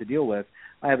don't want to deal with,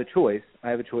 I have a choice. I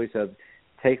have a choice of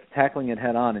tackling it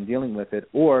head on and dealing with it,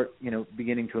 or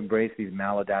beginning to embrace these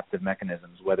maladaptive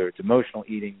mechanisms, whether it's emotional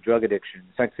eating, drug addiction,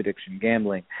 sex addiction,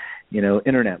 gambling,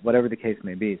 internet, whatever the case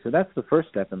may be. So that's the first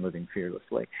step in living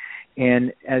fearlessly.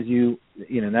 And as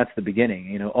that's the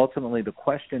beginning. Ultimately the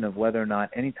question of whether or not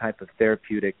any type of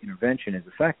therapeutic intervention is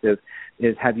effective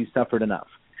is, have you suffered enough?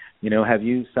 Have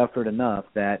you suffered enough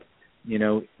that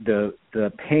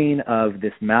the pain of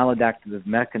this maladaptive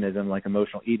mechanism like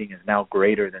emotional eating is now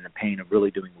greater than the pain of really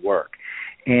doing the work?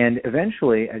 And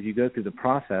eventually, as you go through the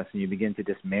process and you begin to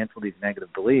dismantle these negative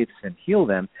beliefs and heal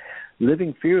them,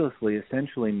 living fearlessly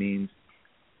essentially means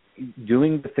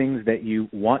doing the things that you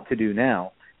want to do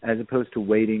now, as opposed to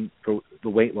waiting for the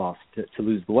weight loss to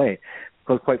lose the weight.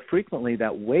 Because quite frequently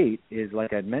that weight is,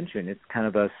 like I'd mentioned, it's kind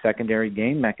of a secondary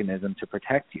gain mechanism to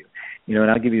protect you. And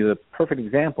I'll give you a perfect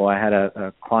example. I had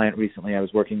a client recently I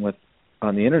was working with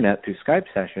on the internet through Skype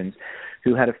sessions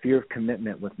who had a fear of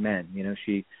commitment with men.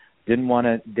 She didn't want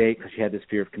to date because she had this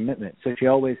fear of commitment. So she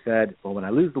always said, well, when I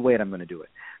lose the weight, I'm going to do it.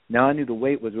 Now I knew the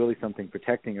weight was really something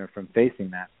protecting her from facing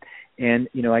that. And,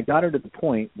 I got her to the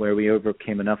point where we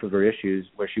overcame enough of her issues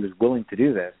where she was willing to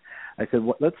do this. I said,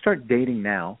 well, let's start dating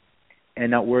now and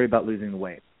not worry about losing the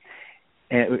weight.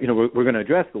 And, we're going to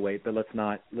address the weight, but let's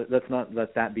not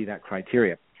let that be that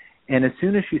criteria. And as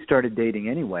soon as she started dating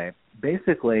anyway,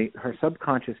 basically her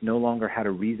subconscious no longer had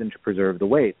a reason to preserve the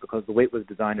weight, because the weight was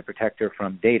designed to protect her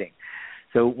from dating.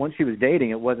 So once she was dating,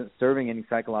 it wasn't serving any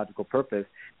psychological purpose,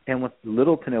 and with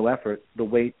little to no effort, the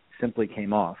weight simply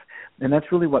came off. And that's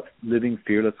really what living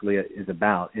fearlessly is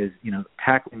about, is,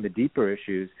 tackling the deeper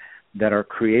issues that are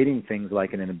creating things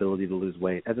like an inability to lose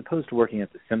weight, as opposed to working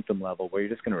at the symptom level where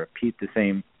you're just going to repeat the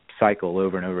same cycle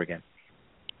over and over again.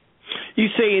 You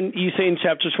say in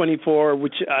chapter 24,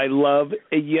 which I love,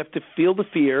 you have to feel the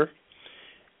fear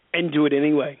and do it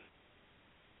anyway.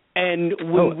 And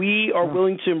when we are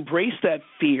willing to embrace that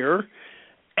fear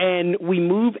and we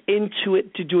move into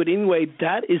it to do it anyway,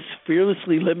 that is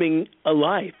fearlessly living a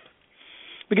life.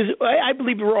 Because I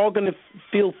believe we're all going to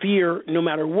feel fear no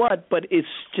matter what, but it's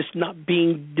just not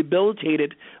being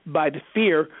debilitated by the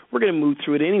fear. We're going to move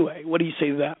through it anyway. What do you say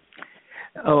to that?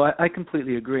 Oh, I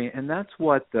completely agree. And that's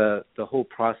what the whole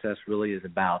process really is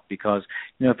about. Because,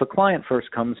 if a client first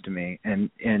comes to me and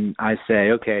I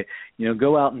say, okay,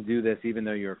 go out and do this even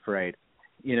though you're afraid,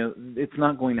 it's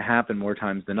not going to happen more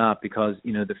times than not, because,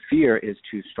 the fear is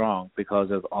too strong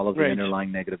because of all of the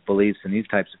underlying negative beliefs and these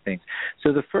types of things.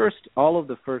 So all of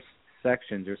the first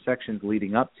sections or sections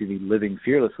leading up to the Living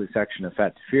Fearlessly section of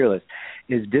Fat to Fearless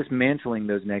is dismantling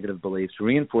those negative beliefs,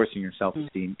 reinforcing your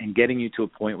self-esteem, and getting you to a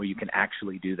point where you can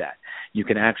actually do that. You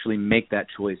can actually make that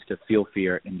choice to feel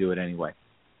fear and do it anyway.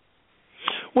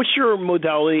 What's your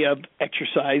modality of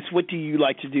exercise? What do you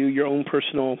like to do, your own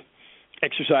personal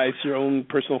exercise, your own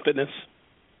personal fitness?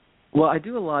 Well, I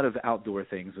do a lot of outdoor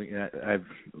things.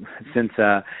 Since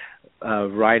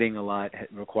riding a lot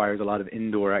requires a lot of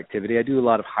indoor activity, I do a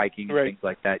lot of hiking and things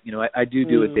like that. I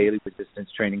do a daily resistance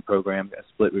training program, a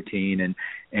split routine,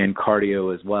 and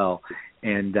cardio as well.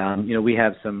 And we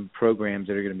have some programs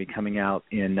that are going to be coming out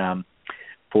in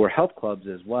for health clubs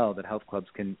as well, that health clubs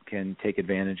can take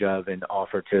advantage of and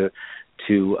offer to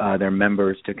their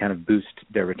members to kind of boost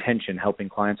their retention, helping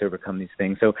clients overcome these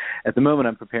things. So at the moment,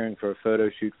 I'm preparing for a photo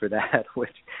shoot for that,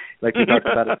 which, like we talked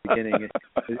about at the beginning,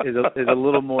 is a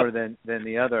little more than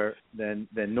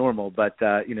normal. But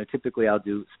typically I'll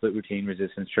do split routine,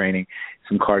 resistance training,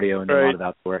 some cardio, and a lot of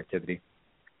outdoor activity.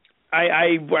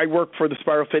 I work for the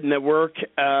Spiral Fit Network,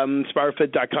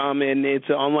 spiralfit.com, and it's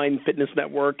an online fitness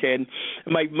network. And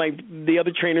the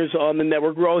other trainers on the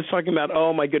network, we're always talking about,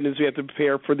 oh my goodness, we have to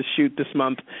prepare for the shoot this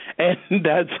month, and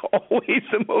that's always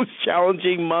the most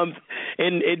challenging month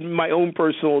in my own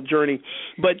personal journey.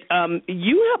 But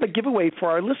you have a giveaway for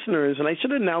our listeners, and I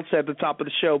should have announced that at the top of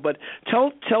the show. But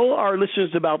tell our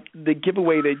listeners about the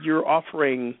giveaway that you're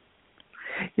offering.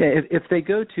 Yeah, if they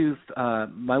go to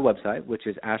my website, which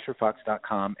is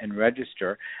asherfox.com, and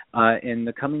register, in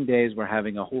the coming days we're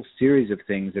having a whole series of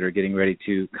things that are getting ready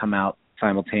to come out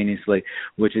simultaneously,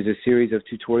 which is a series of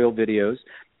tutorial videos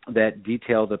that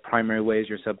detail the primary ways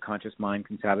your subconscious mind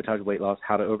can sabotage weight loss,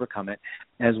 how to overcome it,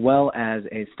 as well as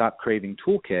a stop craving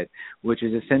toolkit, which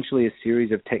is essentially a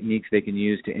series of techniques they can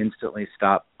use to instantly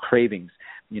stop cravings,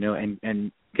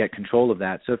 and get control of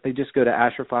that. So if they just go to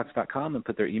asherfox.com and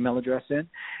put their email address in,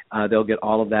 they'll get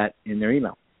all of that in their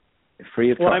email,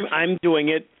 free of charge. Well, I'm doing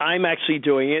it. I'm actually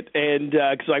doing it, and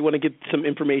because I want to get some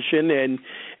information, and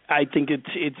I think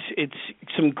it's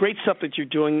some great stuff that you're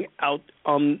doing out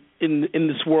in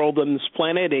this world, on this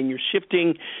planet, and you're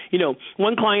shifting,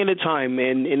 one client at a time.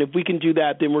 And if we can do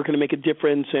that, then we're going to make a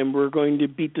difference, and we're going to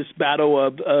beat this battle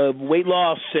of weight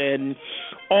loss and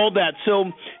all that.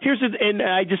 So and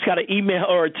I just got an email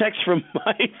or a text from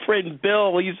my friend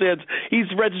Bill. He says he's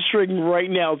registering right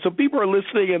now. So people are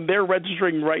listening and they're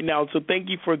registering right now. So thank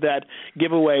you for that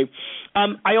giveaway.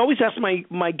 I always ask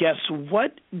my guests,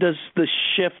 what does the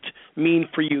shift mean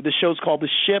for you? The show's called The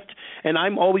Shift, and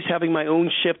I'm always having my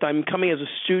own shift. I'm coming as a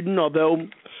student, although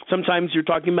sometimes you're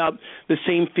talking about the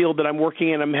same field that I'm working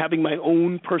in. I'm having my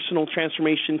own personal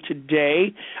transformation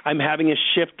today. I'm having a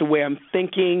shift the way I'm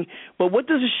thinking. But what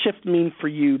does a shift mean for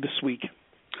you this week?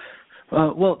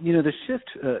 The shift,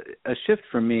 a shift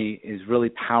for me is really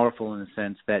powerful in the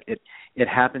sense that it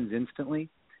happens instantly,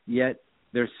 yet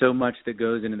there's so much that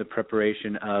goes into the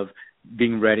preparation of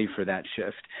being ready for that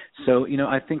shift. So,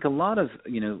 I think a lot of,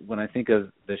 when I think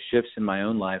of the shifts in my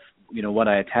own life, what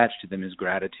I attach to them is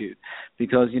gratitude,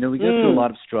 because, we go through a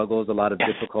lot of struggles, a lot of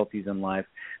difficulties in life.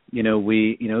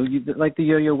 Like the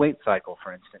yo-yo weight cycle,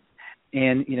 for instance.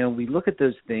 And, we look at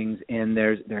those things and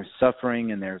there's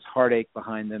suffering and there's heartache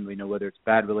behind them, whether it's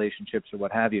bad relationships or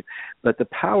what have you. But the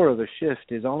power of a shift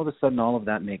is all of a sudden all of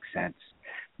that makes sense.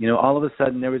 All of a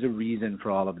sudden there was a reason for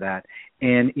all of that.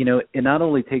 And, it not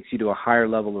only takes you to a higher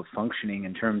level of functioning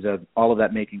in terms of all of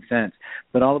that making sense,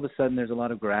 but all of a sudden there's a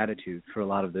lot of gratitude for a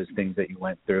lot of those things that you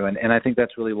went through. And I think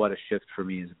that's really what a shift for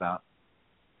me is about.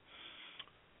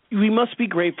 We must be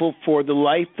grateful for the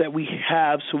life that we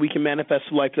have so we can manifest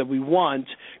the life that we want.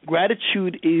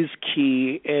 Gratitude is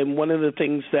key, and one of the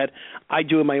things that I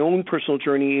do in my own personal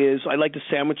journey is I like to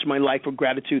sandwich my life with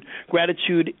gratitude.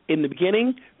 Gratitude in the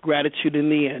beginning, gratitude in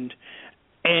the end.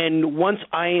 And once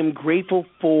I am grateful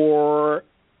for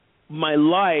my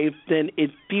life, then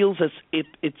it feels as if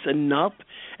it's enough,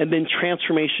 and then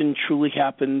transformation truly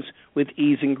happens with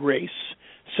ease and grace.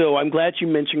 So I'm glad you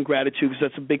mentioned gratitude, because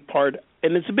that's a big part,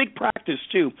 and it's a big practice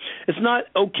too. It's not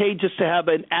okay just to have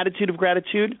an attitude of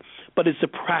gratitude, but it's a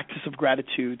practice of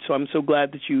gratitude. So I'm so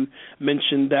glad that you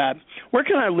mentioned that. Where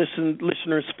can our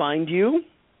listeners find you?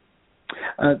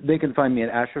 They can find me at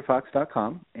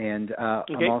asherfox.com, and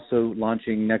Okay. I'm also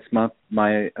launching next month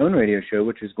my own radio show,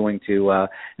 which is going to,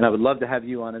 and I would love to have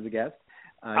you on as a guest.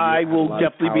 I will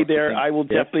definitely be there. I will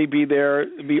definitely be there.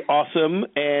 It'd be awesome.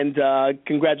 And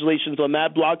congratulations on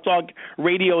that. Blog Talk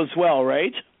Radio as well,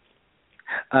 right?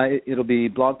 It'll be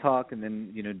Blog Talk, and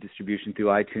then distribution through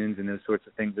iTunes and those sorts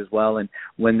of things as well. And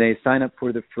when they sign up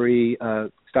for the free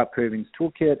Stop Cravings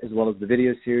Toolkit as well as the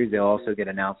video series, they'll also get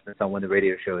announcements on when the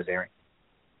radio show is airing.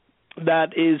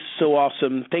 That is so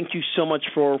awesome. Thank you so much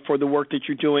for the work that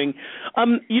you're doing.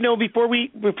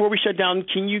 Before we shut down,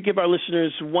 can you give our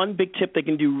listeners one big tip they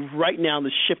can do right now to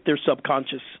shift their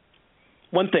subconscious?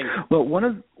 One thing. Well, one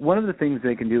of the things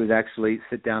they can do is actually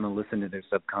sit down and listen to their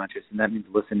subconscious, and that means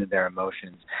listen to their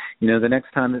emotions. The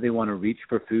next time that they want to reach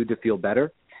for food to feel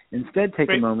better, instead take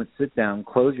a moment, sit down,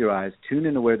 close your eyes, tune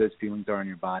into where those feelings are in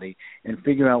your body, and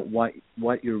figure out what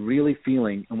you're really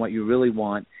feeling and what you really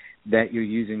want that you're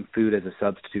using food as a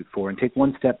substitute for, and take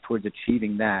one step towards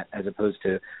achieving that as opposed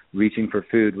to reaching for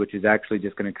food, which is actually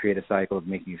just going to create a cycle of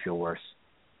making you feel worse.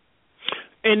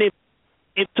 And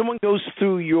if someone goes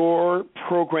through your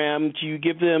program, do you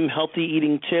give them healthy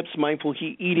eating tips, mindful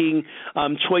eating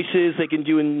choices they can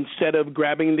do instead of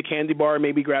grabbing the candy bar,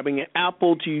 maybe grabbing an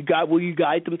apple? Will you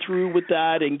guide them through with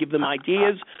that and give them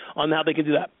ideas on how they can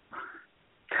do that?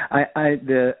 I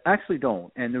actually don't,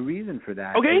 and the reason for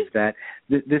that is that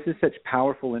this is such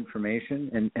powerful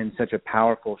information and such a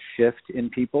powerful shift in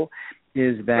people,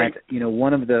 is that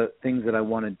one of the things that I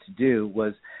wanted to do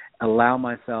was allow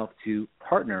myself to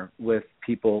partner with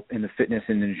people in the fitness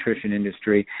and the nutrition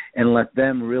industry and let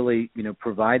them really,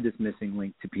 provide this missing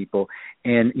link to people.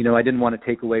 And, I didn't want to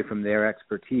take away from their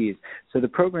expertise. So the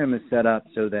program is set up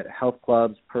so that health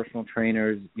clubs, personal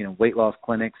trainers, weight loss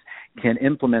clinics can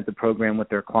implement the program with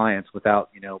their clients without,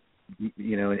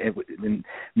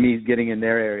 me getting in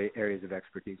their areas of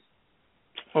expertise.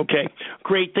 Okay,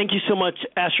 great. Thank you so much,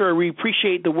 Asher. We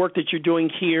appreciate the work that you're doing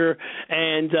here,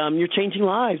 and you're changing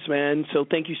lives, man. So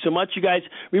thank you so much. You guys,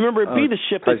 remember, be the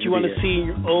shift that you want to see in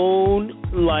your own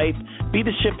life. Be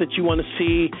the shift that you want to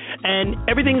see, and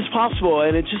everything is possible,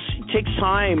 and it just takes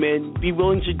time, and be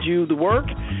willing to do the work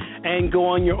and go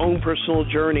on your own personal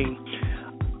journey.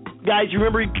 Guys,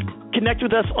 remember, connect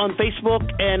with us on Facebook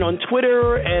and on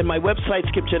Twitter and my website,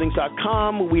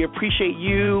 skipjennings.com. We appreciate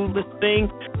you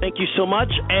listening. Thank you so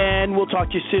much, and we'll talk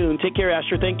to you soon. Take care,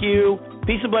 Asher. Thank you.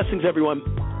 Peace and blessings, everyone.